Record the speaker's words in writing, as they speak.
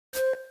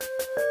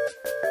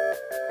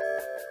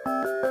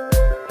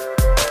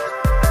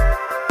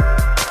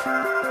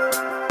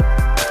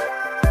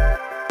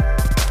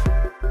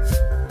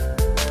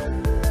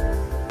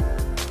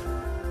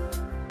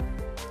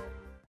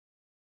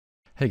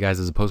Hey guys,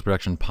 this is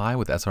Post-Production Pi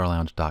with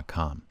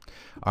srlounge.com.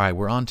 Alright,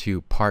 we're on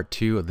to part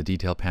 2 of the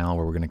detail panel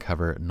where we're going to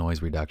cover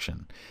noise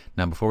reduction.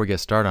 Now before we get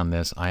started on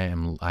this, I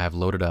have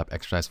loaded up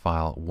exercise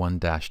file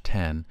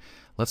 1-10.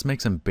 Let's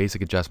make some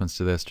basic adjustments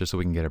to this just so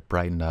we can get it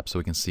brightened up so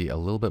we can see a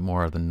little bit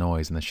more of the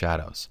noise in the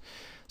shadows.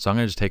 So I'm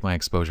going to just take my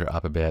exposure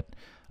up a bit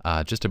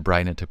just to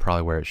brighten it to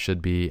probably where it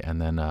should be, and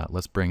then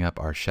let's bring up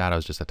our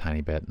shadows just a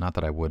tiny bit. Not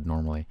that I would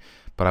normally,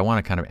 but I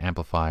want to kind of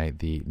amplify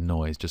the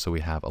noise just so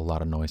we have a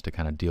lot of noise to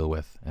kind of deal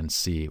with and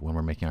see when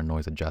we're making our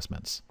noise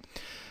adjustments.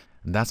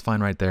 And that's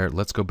fine right there.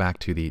 Let's go back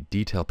to the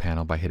detail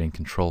panel by hitting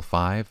Control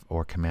 5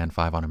 or Command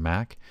 5 on a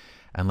Mac,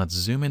 and let's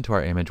zoom into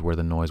our image where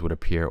the noise would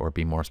appear or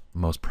be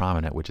most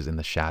prominent, which is in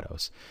the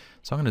shadows.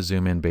 So I'm going to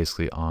zoom in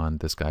basically on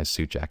this guy's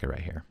suit jacket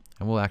right here,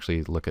 and we'll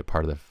actually look at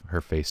part of her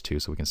face too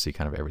so we can see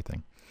kind of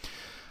everything.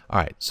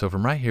 Alright, so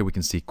from right here we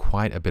can see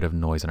quite a bit of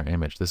noise in our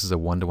image. This is a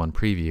 1-to-1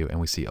 preview and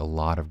we see a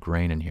lot of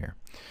grain in here.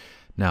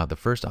 Now the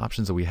first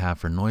options that we have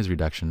for noise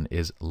reduction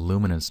is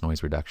luminance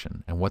noise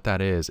reduction, and what that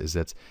is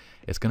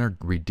it's going to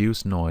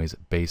reduce noise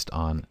based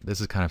on, this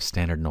is kind of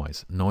standard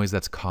noise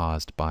that's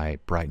caused by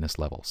brightness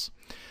levels.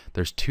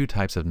 There's two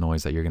types of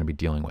noise that you're going to be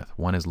dealing with.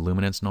 One is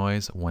luminance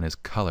noise, one is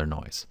color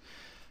noise.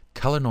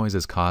 Color noise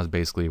is caused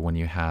basically when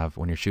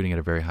you're shooting at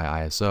a very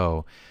high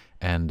ISO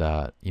and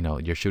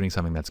you're shooting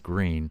something that's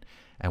green.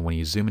 And when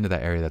you zoom into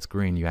that area that's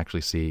green, you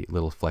actually see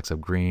little flecks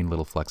of green,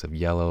 little flecks of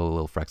yellow,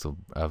 little flecks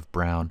of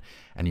brown,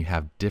 and you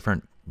have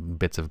different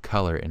bits of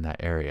color in that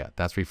area.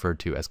 That's referred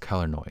to as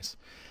color noise.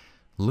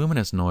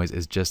 Luminous noise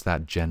is just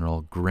that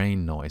general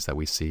grain noise that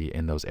we see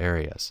in those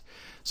areas.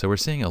 So we're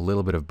seeing a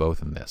little bit of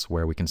both in this,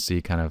 where we can see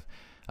kind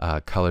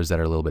of colors that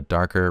are a little bit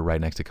darker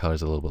right next to colors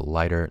that are a little bit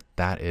lighter.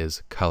 That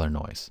is color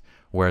noise.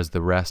 Whereas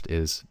the rest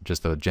is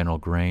just the general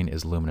grain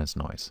is luminance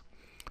noise.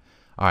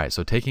 Alright,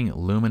 so taking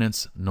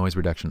luminance noise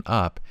reduction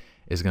up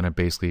is going to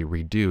basically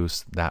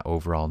reduce that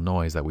overall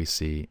noise that we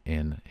see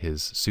in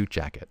his suit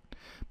jacket.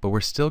 But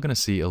we're still going to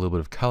see a little bit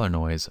of color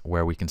noise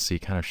where we can see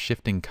kind of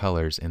shifting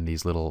colors in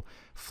these little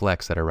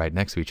flecks that are right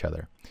next to each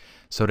other.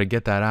 So to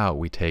get that out,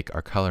 we take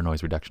our color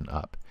noise reduction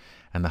up.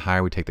 And the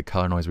higher we take the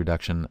color noise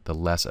reduction, the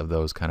less of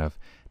those kind of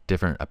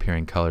different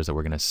appearing colors that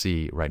we're going to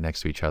see right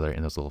next to each other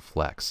in those little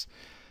flecks.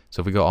 So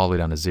if we go all the way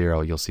down to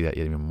 0, you'll see that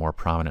even more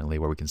prominently,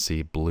 where we can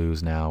see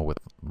blues now with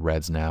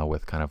reds now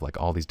with kind of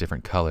like all these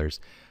different colors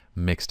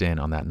mixed in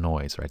on that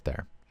noise right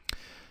there.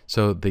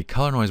 So the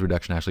color noise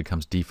reduction actually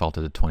comes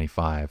defaulted to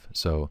 25.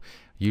 So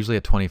usually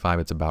at 25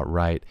 it's about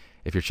right.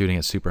 If you're shooting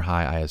at super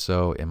high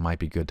ISO, it might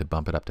be good to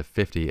bump it up to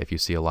 50 if you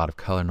see a lot of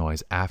color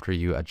noise after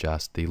you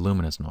adjust the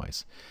luminous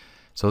noise.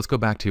 So let's go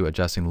back to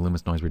adjusting the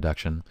luminous noise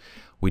reduction.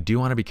 We do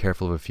want to be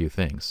careful of a few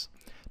things.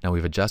 Now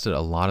we've adjusted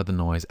a lot of the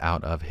noise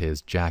out of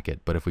his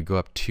jacket, but if we go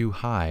up too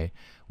high,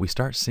 we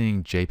start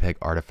seeing JPEG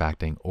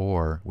artifacting,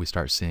 or we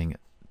start seeing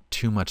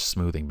too much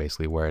smoothing,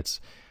 basically,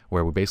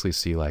 where we basically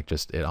see like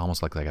just it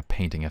almost like a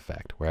painting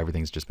effect, where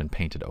everything's just been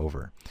painted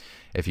over.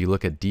 If you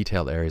look at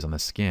detailed areas on the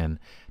skin,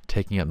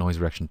 taking up noise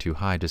reduction too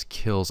high just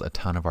kills a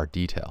ton of our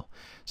detail.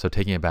 So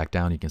taking it back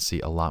down, you can see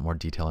a lot more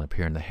detail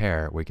appear in the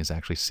hair, where you can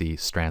actually see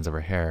strands of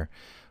her hair.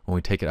 When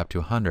we take it up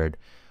to 100,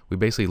 we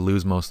basically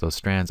lose most of those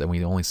strands and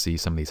we only see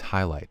some of these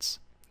highlights.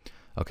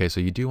 Okay, so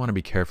you do want to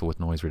be careful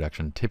with noise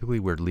reduction. Typically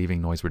we're leaving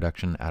noise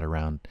reduction at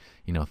around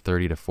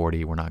 30 to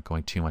 40. We're not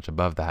going too much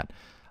above that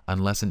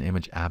unless an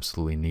image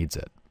absolutely needs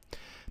it.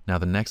 Now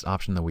the next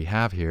option that we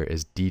have here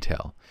is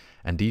detail.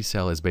 And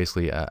detail is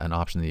basically an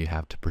option that you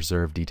have to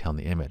preserve detail in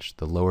the image.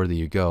 The lower that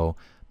you go,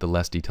 the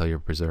less detail you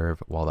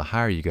preserve, while the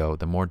higher you go,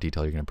 the more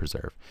detail you're going to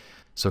preserve.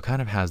 So it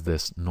kind of has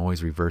this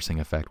noise reversing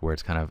effect where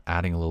it's kind of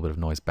adding a little bit of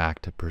noise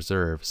back to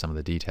preserve some of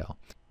the detail.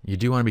 You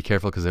do want to be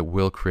careful because it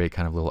will create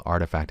kind of little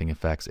artifacting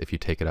effects if you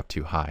take it up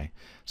too high.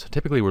 So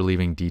typically we're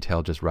leaving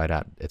detail just right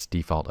at its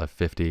default of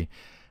 50.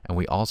 And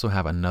we also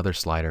have another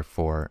slider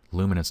for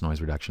luminance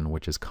noise reduction,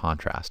 which is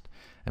contrast.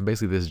 And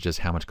basically this is just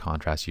how much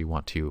contrast you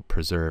want to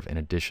preserve in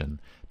addition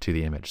to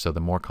the image. So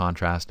the more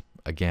contrast,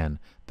 again,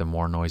 the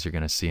more noise you're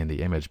going to see in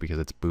the image because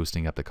it's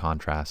boosting up the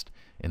contrast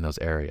in those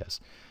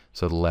areas.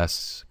 So the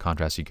less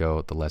contrast you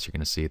go, the less you're going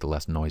to see, the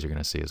less noise you're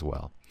going to see as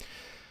well.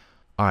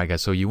 Alright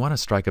guys, so you want to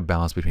strike a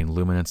balance between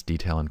luminance,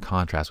 detail, and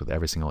contrast with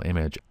every single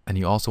image. And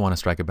you also want to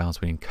strike a balance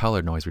between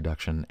color noise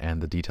reduction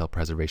and the detail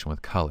preservation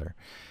with color.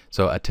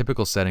 So a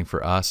typical setting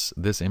for us,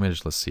 this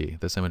image, let's see,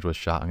 this image was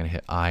shot, I'm going to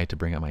hit I to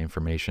bring up my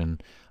information.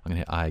 I'm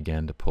going to hit I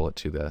again to pull it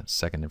to the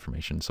second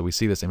information. So we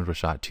see this image was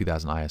shot at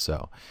 2000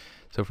 ISO.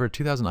 So for a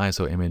 2000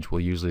 ISO image,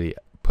 we'll usually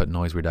put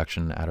noise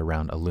reduction at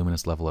around a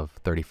luminance level of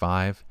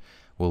 35.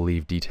 We'll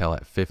leave detail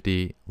at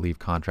 50, leave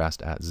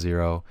contrast at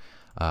 0.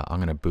 I'm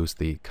going to boost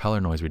the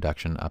color noise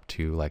reduction up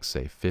to like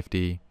say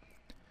 50,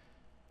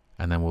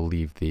 and then we'll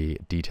leave the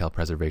detail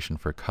preservation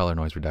for color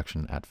noise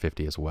reduction at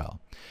 50 as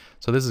well.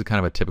 So this is kind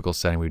of a typical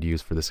setting we'd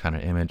use for this kind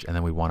of image, and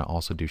then we want to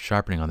also do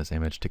sharpening on this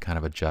image to kind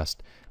of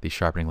adjust the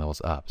sharpening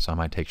levels up. So I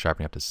might take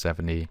sharpening up to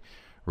 70,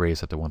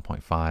 radius up to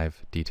 1.5,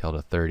 detail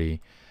to 30,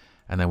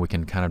 and then we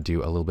can kind of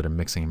do a little bit of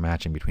mixing and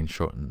matching between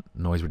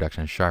noise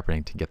reduction and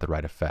sharpening to get the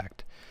right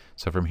effect.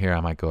 So from here I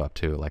might go up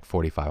to like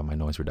 45 on my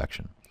noise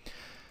reduction.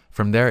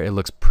 From there it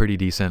looks pretty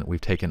decent.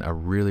 We've taken a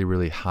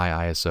really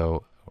high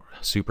ISO,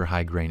 super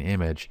high grain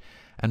image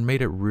and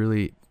made it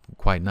really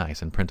quite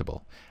nice and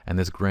printable. And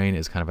this grain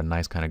is kind of a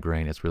nice kind of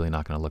grain. It's really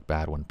not going to look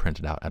bad when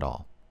printed out at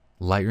all.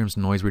 Lightroom's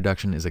noise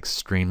reduction is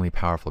extremely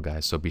powerful,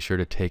 guys, so be sure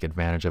to take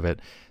advantage of it.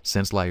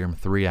 Since Lightroom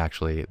 3,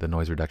 actually, the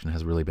noise reduction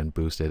has really been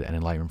boosted, and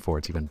in Lightroom 4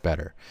 it's even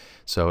better.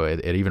 So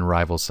it even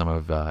rivals some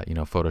of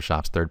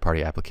Photoshop's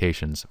third-party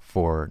applications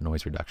for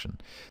noise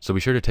reduction. So be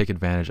sure to take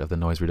advantage of the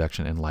noise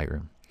reduction in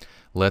Lightroom.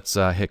 Let's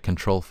hit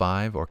Control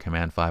 5 or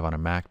Command 5 on a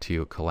Mac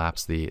to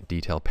collapse the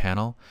detail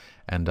panel,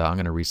 and I'm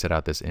going to reset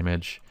out this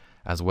image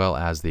as well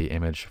as the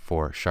image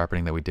for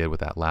sharpening that we did with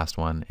that last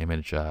one,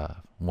 image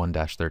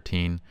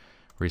 1-13.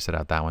 Reset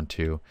out that one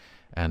too,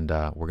 and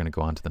we're going to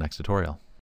go on to the next tutorial.